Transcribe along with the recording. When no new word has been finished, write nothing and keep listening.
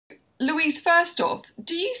Louise, first off,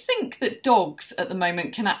 do you think that dogs at the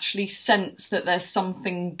moment can actually sense that there's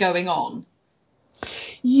something going on?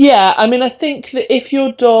 Yeah, I mean, I think that if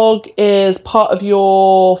your dog is part of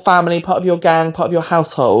your family, part of your gang, part of your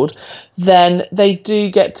household, then they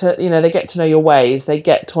do get to, they get to know your ways. They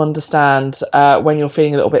get to understand when you're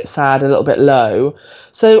feeling a little bit sad, a little bit low.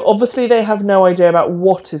 So obviously they have no idea about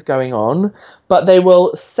what is going on, but they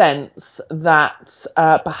will sense that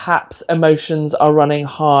perhaps emotions are running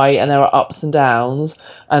high and there are ups and downs,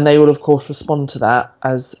 and they will of course respond to that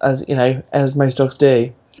as most dogs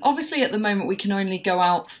do. Obviously, at the moment, we can only go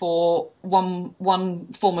out for one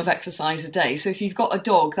form of exercise a day. So if you've got a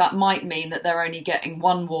dog, that might mean that they're only getting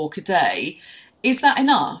one walk a day. Is that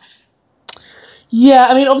enough? Yeah,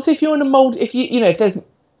 I mean, obviously, if you're in a if there's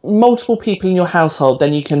multiple people in your household,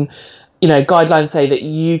 then you can, guidelines say that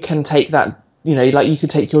you can take that, like you could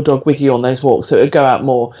take your dog with you on those walks, so it would go out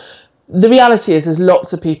more. The reality is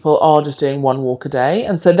lots of people are just doing one walk a day,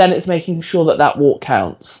 and so then it's making sure that that walk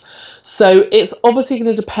counts. So it's obviously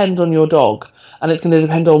going to depend on your dog, and it's going to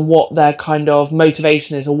depend on what their kind of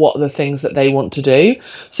motivation is or what are the things that they want to do.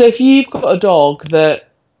 So if you've got a dog that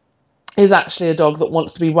is actually a dog that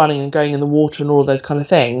wants to be running and going in the water and all of those kind of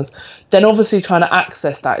things, then obviously trying to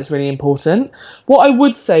access that is really important. What I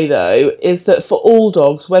would say though is that for all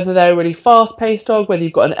dogs, whether they're a really fast-paced dog, whether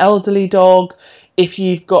you've got an elderly dog, if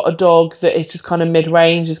you've got a dog that is just kind of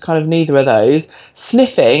mid-range, is kind of neither of those,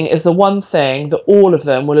 sniffing is the one thing that all of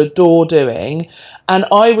them will adore doing. And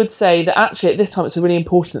I would say that actually at this time it's a really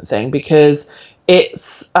important thing, because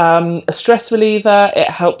it's a stress reliever.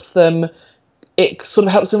 It sort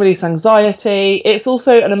of helps them release anxiety. It's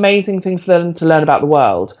also an amazing thing for them to learn about the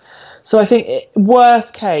world. So I think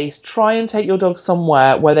worst case, try and take your dog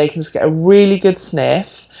somewhere where they can just get a really good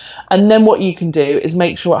sniff. And then what you can do is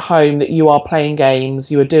make sure at home that you are playing games,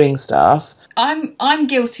 you are doing stuff. I'm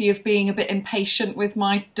guilty of being a bit impatient with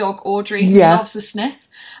my dog Audrey, who Yeah. loves a sniff.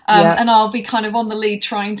 Yeah. And I'll be kind of on the lead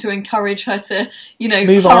trying to encourage her to,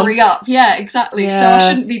 Move hurry on. up. Yeah, exactly. So I Yeah.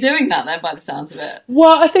 shouldn't be doing that then by the sounds of it.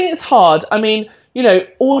 Well, I think it's hard. I mean,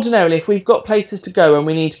 ordinarily, if we've got places to go and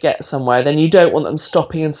we need to get somewhere, then you don't want them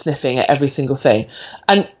stopping and sniffing at every single thing.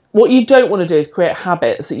 And what you don't want to do is create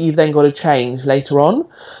habits that you've then got to change later on.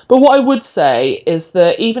 But what I would say is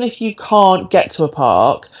that even if you can't get to a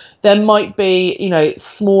park, there might be,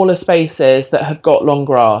 smaller spaces that have got long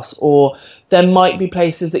grass, or there might be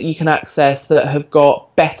places that you can access that have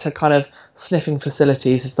got better kind of sniffing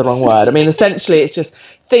facilities is the wrong word. I mean, essentially, it's just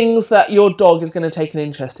things that your dog is going to take an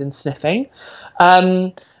interest in sniffing.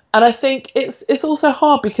 And I think it's also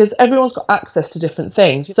hard because everyone's got access to different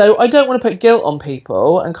things. So I don't want to put guilt on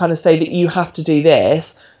people and kind of say that you have to do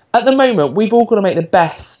this. At the moment, we've all got to make the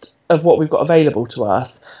best of what we've got available to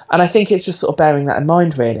us. And I think it's just sort of bearing that in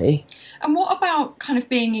mind, really. And what about kind of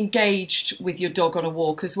being engaged with your dog on a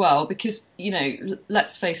walk as well? Because,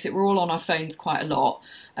 let's face it, we're all on our phones quite a lot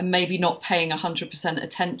and maybe not paying 100%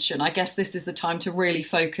 attention. I guess this is the time to really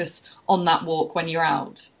focus on that walk when you're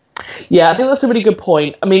out. Yeah, I think that's a really good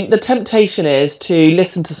point. I mean, the temptation is to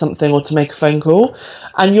listen to something or to make a phone call,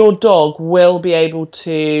 and your dog will be able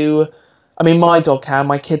to, I mean, my dog can,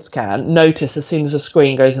 my kids can, notice as soon as a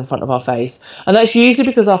screen goes in front of our face. And that's usually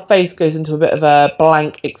because our face goes into a bit of a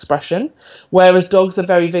blank expression, whereas dogs are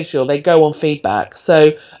very visual. They go on feedback.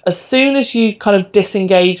 So as soon as you kind of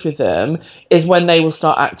disengage with them is when they will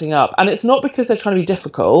start acting up. And it's not because they're trying to be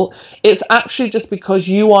difficult. It's actually just because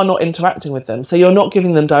you are not interacting with them. So you're not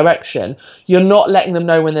giving them direction. You're not letting them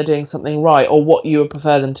know when they're doing something right or what you would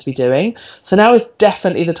prefer them to be doing. So now is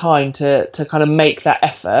definitely the time to kind of make that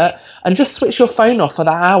effort and just switch your phone off for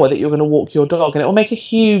that hour that you're going to walk your dog, and it will make a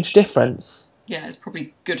huge difference. Yeah, it's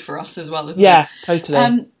probably good for us as well, isn't it? Yeah, totally.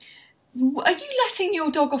 Are you letting your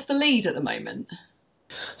dog off the lead at the moment?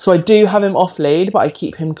 So I do have him off lead, but I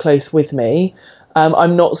keep him close with me.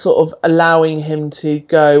 I'm not sort of allowing him to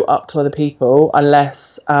go up to other people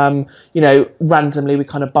unless, randomly we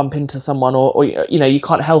kind of bump into someone or you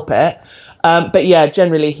can't help it. But yeah,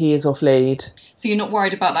 generally he is off lead. So you're not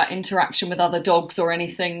worried about that interaction with other dogs or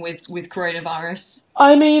anything with coronavirus?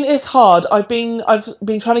 I mean, it's hard. I've been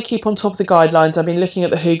trying to keep on top of the guidelines. I've been looking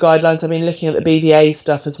at the WHO guidelines. I've been looking at the BVA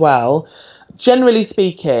stuff as well. Generally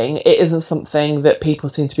speaking, it isn't something that people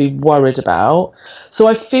seem to be worried about. So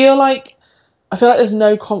I feel like there's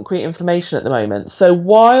no concrete information at the moment. So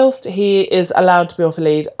whilst he is allowed to be off a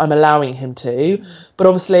lead, I'm allowing him to. But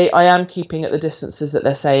obviously I am keeping at the distances that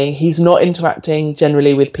they're saying. He's not interacting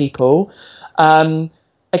generally with people.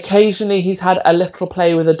 Occasionally he's had a little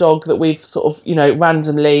play with a dog that we've sort of,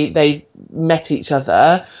 randomly they've met each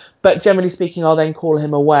other. But generally speaking, I'll then call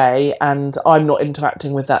him away and I'm not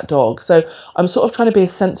interacting with that dog. So I'm sort of trying to be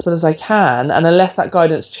as sensible as I can. And unless that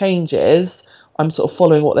guidance changes, I'm sort of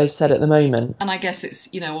following what they've said at the moment. And I guess it's,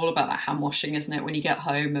 all about that hand washing, isn't it? When you get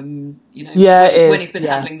home and, when he's been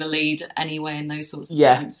handling the lead anyway and those sorts of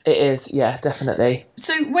things. Yeah, it is. Yeah, definitely.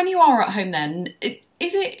 So when you are at home then,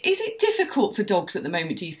 is it difficult for dogs at the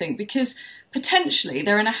moment, do you think? Because potentially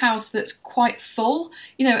they're in a house that's quite full,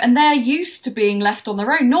 and they're used to being left on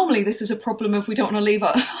their own. Normally this is a problem if we don't want to leave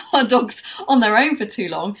our dogs on their own for too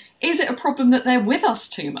long. Is it a problem that they're with us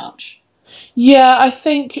too much? Yeah, I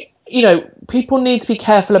think, people need to be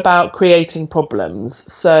careful about creating problems.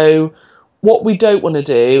 So what we don't want to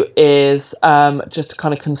do is just to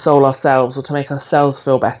kind of console ourselves or to make ourselves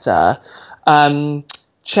feel better,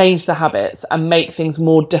 change the habits and make things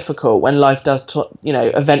more difficult when life does,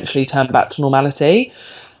 eventually turn back to normality.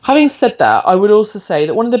 Having said that, I would also say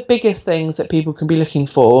that one of the biggest things that people can be looking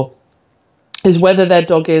for is whether their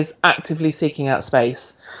dog is actively seeking out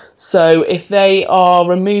space. So if they are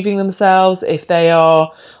removing themselves, if they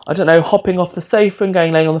are, hopping off the sofa and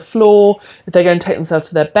laying on the floor, if they're going to take themselves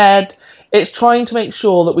to their bed, it's trying to make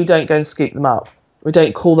sure that we don't go and scoop them up. We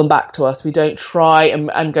don't call them back to us. We don't try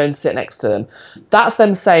and go and sit next to them. That's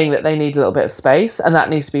them saying that they need a little bit of space, and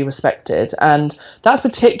that needs to be respected. And that's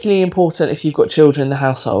particularly important if you've got children in the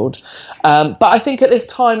household. But I think at this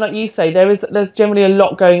time, like you say, there's generally a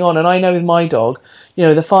lot going on. And I know with my dog,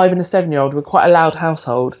 the 5 and the 7-year-old, we're quite a loud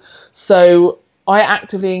household. So I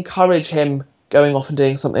actively encourage him going off and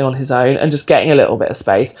doing something on his own and just getting a little bit of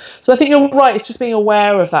space. So I think you're right. It's just being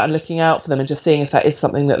aware of that and looking out for them and just seeing if that is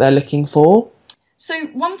something that they're looking for. So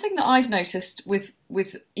one thing that I've noticed with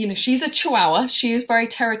she's a Chihuahua. She is very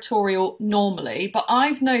territorial normally, but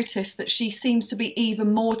I've noticed that she seems to be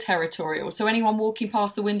even more territorial. So anyone walking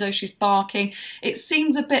past the window, she's barking. It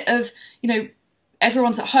seems a bit of,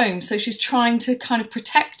 everyone's at home, so she's trying to kind of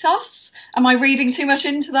protect us. Am I reading too much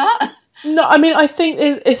into that? No, I mean, I think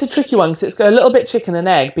it's a tricky one because it's a little bit chicken and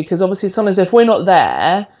egg, because obviously sometimes if we're not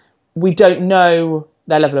there, we don't know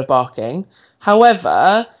their level of barking.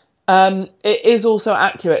 However, it is also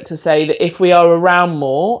accurate to say that if we are around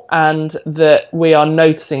more and that we are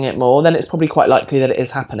noticing it more, then it's probably quite likely that it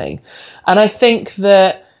is happening. And I think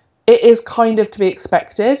that it is kind of to be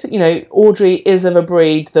expected. Audrey is of a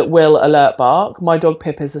breed that will alert bark. My dog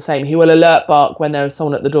Pip is the same. He will alert bark when there is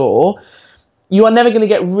someone at the door. You are never going to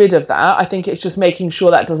get rid of that. I think it's just making sure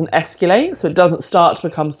that doesn't escalate, so it doesn't start to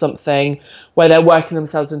become something where they're working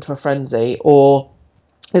themselves into a frenzy, or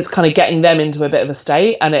it's kind of getting them into a bit of a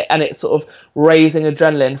state, and it's sort of raising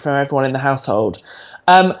adrenaline from everyone in the household.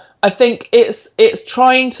 I think it's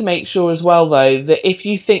trying to make sure as well, though, that if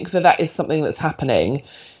you think that is something that's happening,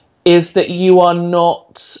 is that you are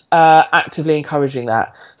not actively encouraging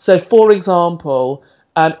that. So, for example,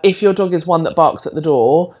 if your dog is one that barks at the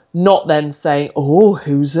door, not then saying, "Oh,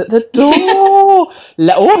 who's at the door?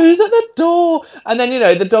 Who's at the door?" And then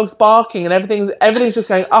the dog's barking and everything's just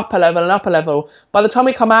going up a level and up a level. By the time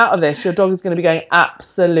we come out of this, your dog is going to be going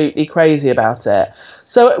absolutely crazy about it.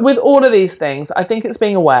 So with all of these things, I think it's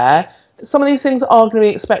being aware. Some of these things are going to be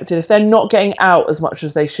expected if they're not getting out as much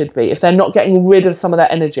as they should be, if they're not getting rid of some of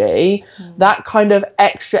that energy, that kind of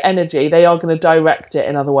extra energy, they are going to direct it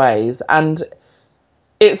in other ways. And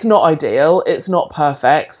it's not ideal, it's not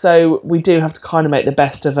perfect, so we do have to kind of make the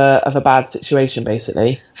best of a bad situation,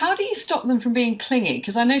 basically. How do you stop them from being clingy?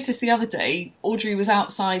 Because I noticed the other day, Audrey was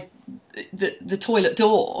outside the toilet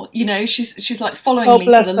door. She's like following me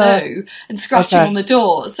to the loo and scratching on the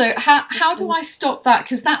door. So how do I stop that?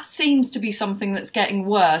 Because that seems to be something that's getting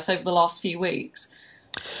worse over the last few weeks.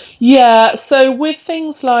 Yeah, so with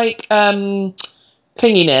things like clinginess,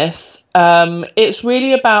 it's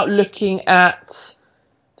really about looking at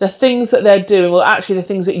the things that they're doing, or actually the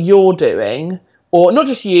things that you're doing, or not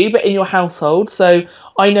just you, but in your household. So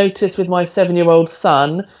I noticed with my 7-year-old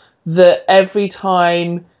son that every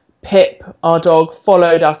time Pip, our dog,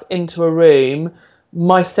 followed us into a room,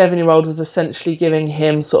 my 7-year-old was essentially giving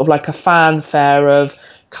him sort of like a fanfare of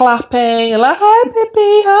clapping and like, "Hi,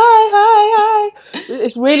 Pippy, hi, hi, hi."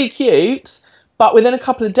 It's really cute. But within a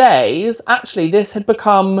couple of days, actually, this had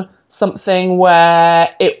become something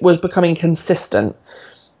where it was becoming consistent.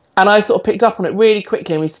 And I sort of picked up on it really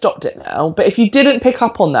quickly, and we stopped it now. But if you didn't pick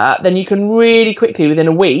up on that, then you can really quickly, within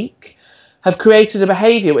a week, have created a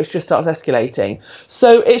behaviour which just starts escalating.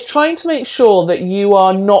 So it's trying to make sure that you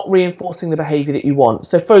are not reinforcing the behaviour that you want.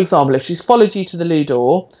 So, for example, if she's followed you to the loo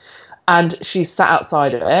door and she's sat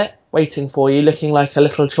outside of it, waiting for you, looking like a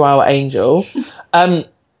little Chihuahua angel,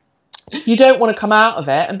 You don't want to come out of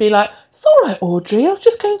it and be like, it's all right, Audrey, I was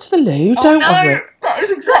just going to the loo, don't worry. That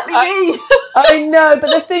is exactly me. I know, but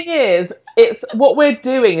the thing is, it's what we're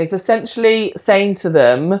doing is essentially saying to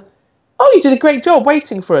them, oh, you did a great job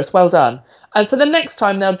waiting for us, well done. And so the next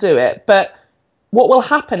time they'll do it, but what will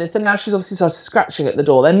happen is then now she's obviously started scratching at the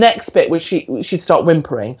door. The next bit, which she'd start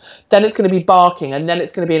whimpering, then it's going to be barking, and then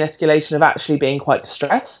it's going to be an escalation of actually being quite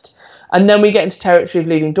distressed. And then we get into territory of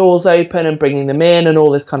leaving doors open and bringing them in and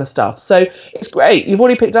all this kind of stuff. So it's great. You've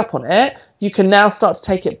already picked up on it. You can now start to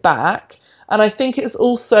take it back. And I think it's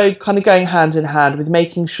also kind of going hand in hand with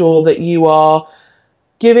making sure that you are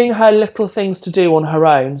giving her little things to do on her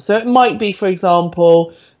own. So it might be, for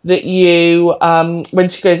example, that you, when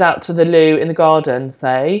she goes out to the loo in the garden,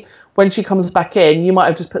 say, when she comes back in, you might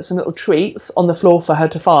have just put some little treats on the floor for her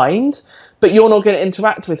to find, but you're not going to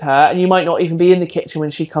interact with her, and you might not even be in the kitchen when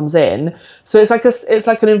she comes in. So it's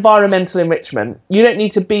like an environmental enrichment. You don't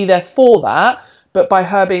need to be there for that, but by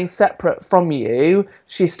her being separate from you,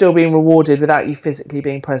 she's still being rewarded without you physically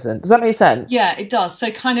being present. Does that make sense? Yeah, it does. So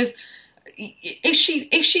kind of, if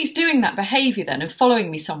she's doing that behaviour then and following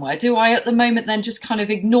me somewhere, do I at the moment then just kind of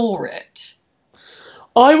ignore it?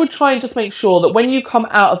 I would try and just make sure that when you come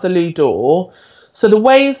out of the loo door, so the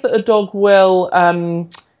ways that a dog will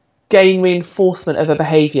gain reinforcement of a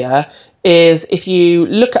behaviour is if you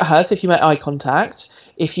look at her, so if you make eye contact,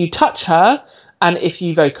 if you touch her, and if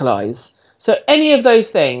you vocalise. So any of those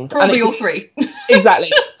things. Probably all three.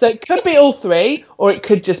 Exactly. So it could be all three, or it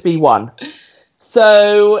could just be one.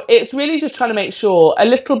 So it's really just trying to make sure, a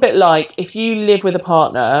little bit like if you live with a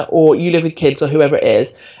partner or you live with kids or whoever it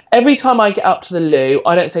is, every time I get up to the loo,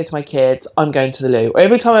 I don't say to my kids, I'm going to the loo. Or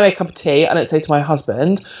every time I make a cup of tea, I don't say to my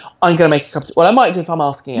husband, I'm going to make a cup of tea. Well, I might do if I'm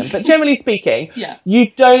asking him. But generally speaking, yeah. You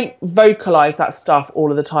don't vocalise that stuff all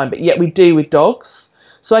of the time, but yet we do with dogs.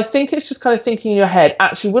 So I think it's just kind of thinking in your head,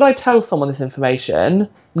 actually, would I tell someone this information?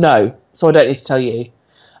 No. So I don't need to tell you.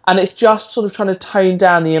 And it's just sort of trying to tone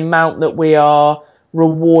down the amount that we are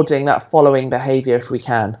rewarding that following behaviour if we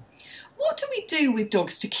can. What do we do with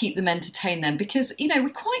dogs to keep them entertained then? Because, you know, we're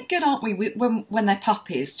quite good, aren't we, when they're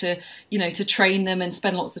puppies to, you know, to train them and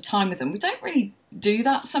spend lots of time with them. We don't really do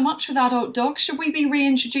that so much with adult dogs. Should we be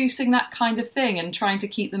reintroducing that kind of thing and trying to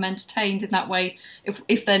keep them entertained in that way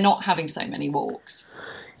if they're not having so many walks?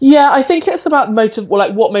 Yeah, I think it's about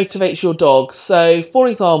what motivates your dog. So, for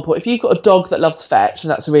example, if you've got a dog that loves fetch, and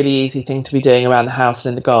that's a really easy thing to be doing around the house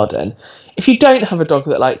and in the garden. If you don't have a dog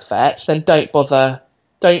that likes fetch, then don't bother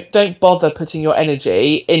putting your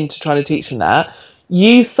energy into trying to teach them that.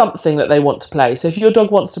 Use something that they want to play. So if your dog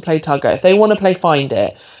wants to play tugger, if they want to play find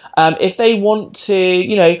it, if they want to,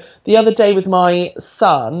 you know, the other day with my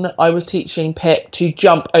son, I was teaching Pip to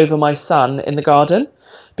jump over my son in the garden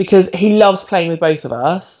because he loves playing with both of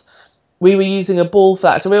us. We were using a ball for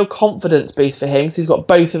that. It's a real confidence boost for him because he's got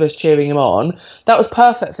both of us cheering him on. That was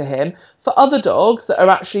perfect for him. For other dogs that are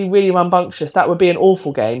actually really rambunctious, that would be an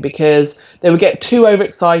awful game because they would get too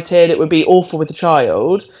overexcited. It would be awful with the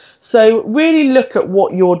child. So really look at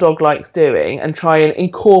what your dog likes doing and try and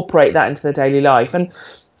incorporate that into their daily life. And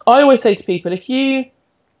I always say to people, if you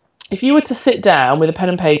were to sit down with a pen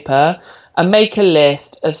and paper and make a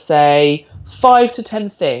list of, say, 5 to 10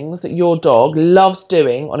 things that your dog loves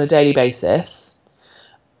doing on a daily basis,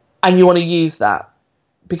 and you want to use that,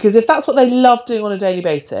 because if that's what they love doing on a daily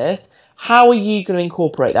basis, how are you going to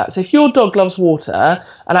incorporate that? So if your dog loves water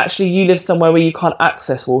and actually you live somewhere where you can't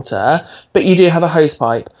access water, but you do have a hose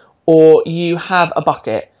pipe or you have a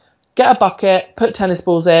bucket, get a bucket, put tennis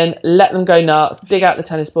balls in, let them go nuts, dig out the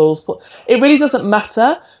tennis balls. It really doesn't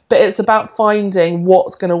matter, but it's about finding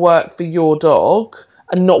what's going to work for your dog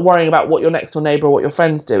and not worrying about what your next door neighbour or what your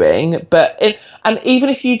friend's doing. And even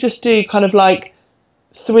if you just do kind of like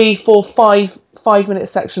 3, 4, 5 minute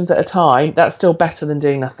sections at a time, that's still better than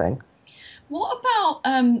doing nothing. What about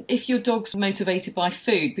if your dog's motivated by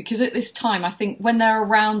food? Because at this time, I think when they're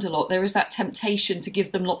around a lot, there is that temptation to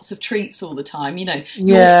give them lots of treats all the time. You know,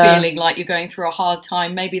 you're feeling like you're going through a hard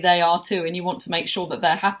time. Maybe they are too, and you want to make sure that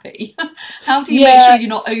they're happy. How do you make sure you're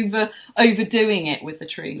not overdoing it with the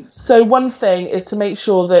treats? So one thing is to make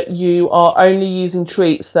sure that you are only using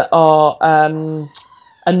treats that are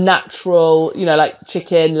a natural, you know, like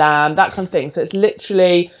chicken, lamb, that kind of thing. So it's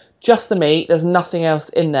literally just the meat. There's nothing else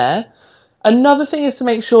in there. Another thing is to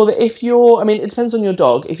make sure that it depends on your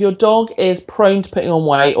dog. If your dog is prone to putting on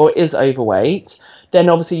weight or is overweight, then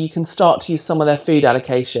obviously you can start to use some of their food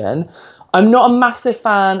allocation. I'm not a massive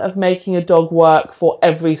fan of making a dog work for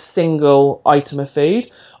every single item of food.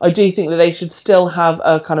 I do think that they should still have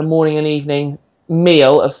a kind of morning and evening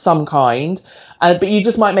meal of some kind, but you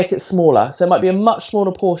just might make it smaller. So it might be a much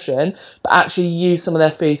smaller portion, but actually use some of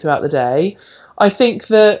their food throughout the day. I think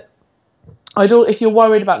that if you're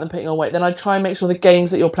worried about them putting on weight, then I'd try and make sure the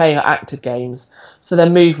games that you're playing are active games. So their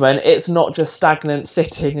movement, it's not just stagnant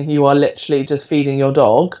sitting and you are literally just feeding your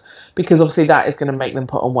dog, because obviously that is going to make them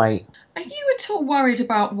put on weight. Are you at all worried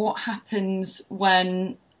about what happens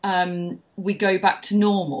when we go back to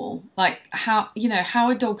normal? Like how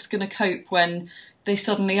are dogs going to cope when they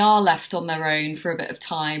suddenly are left on their own for a bit of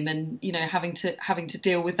time and, having to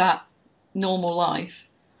deal with that normal life?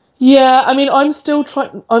 Yeah, I mean, I'm still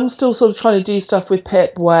sort of trying to do stuff with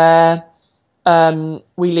Pip where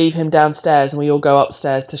we leave him downstairs and we all go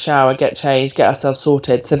upstairs to shower, get changed, get ourselves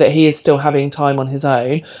sorted, so that he is still having time on his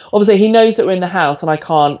own. Obviously, he knows that we're in the house, and I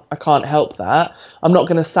can't help that. I'm not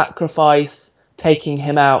going to sacrifice taking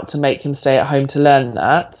him out to make him stay at home to learn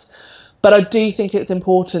that. But I do think it's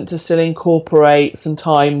important to still incorporate some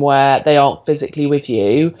time where they aren't physically with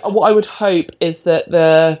you. What I would hope is that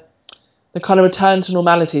the kind of return to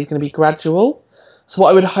normality is going to be gradual. So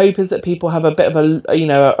what I would hope is that people have a bit of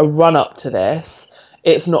a run up to this.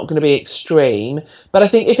 It's not going to be extreme. But I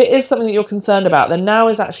think if it is something that you're concerned about, then now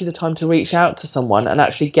is actually the time to reach out to someone and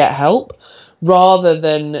actually get help, rather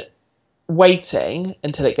than waiting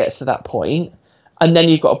until it gets to that point. And then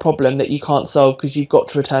you've got a problem that you can't solve because you've got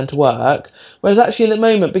to return to work. Whereas actually at the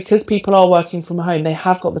moment, because people are working from home, they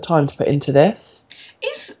have got the time to put into this.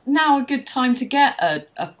 Is now a good time to get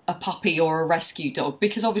a puppy or a rescue dog?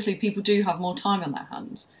 Because obviously people do have more time on their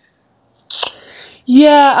hands.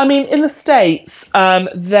 Yeah, I mean, in the States,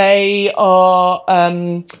 they are...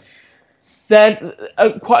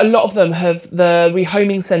 quite a lot of them the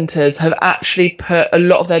rehoming centres have actually put a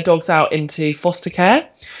lot of their dogs out into foster care,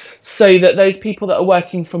 so that those people that are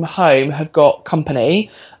working from home have got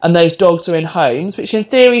company and those dogs are in homes, which in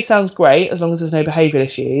theory sounds great as long as there's no behavioural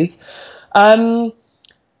issues.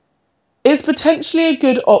 It's potentially a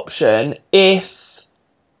good option if,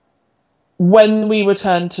 when we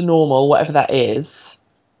return to normal, whatever that is,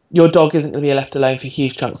 your dog isn't going to be left alone for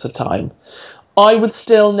huge chunks of time. I would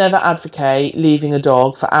still never advocate leaving a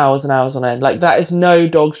dog for hours and hours on end. Like, that is no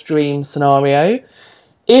dog's dream scenario.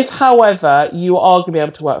 If, however, you are going to be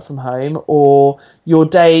able to work from home, or your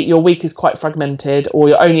week is quite fragmented, or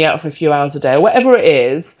you're only out for a few hours a day, or whatever it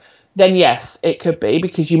is, then yes, it could be,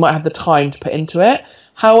 because you might have the time to put into it.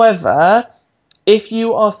 However, if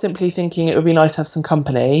you are simply thinking it would be nice to have some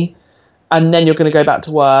company, and then you're going to go back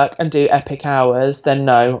to work and do epic hours, then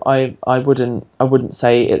no, I wouldn't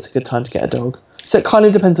say it's a good time to get a dog. So it kind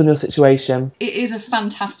of depends on your situation. It is a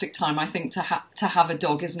fantastic time, I think, to have a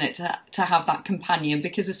dog, isn't it? To have that companion,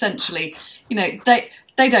 because essentially, they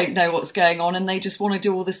don't know what's going on and they just want to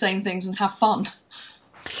do all the same things and have fun.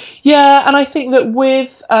 Yeah, and I think that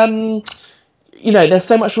with there's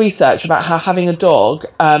so much research about how having a dog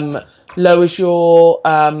lowers your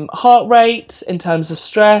heart rate in terms of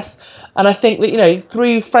stress. And I think that,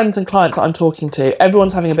 through friends and clients that I'm talking to,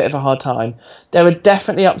 everyone's having a bit of a hard time. There are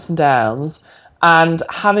definitely ups and downs. And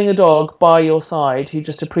having a dog by your side who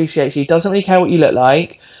just appreciates you, doesn't really care what you look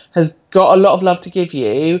like, has got a lot of love to give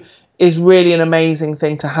you, is really an amazing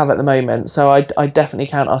thing to have at the moment. So I definitely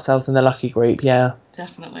count ourselves in the lucky group, yeah.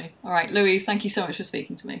 Definitely. All right, Louise, thank you so much for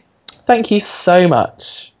speaking to me. Thank you so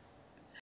much.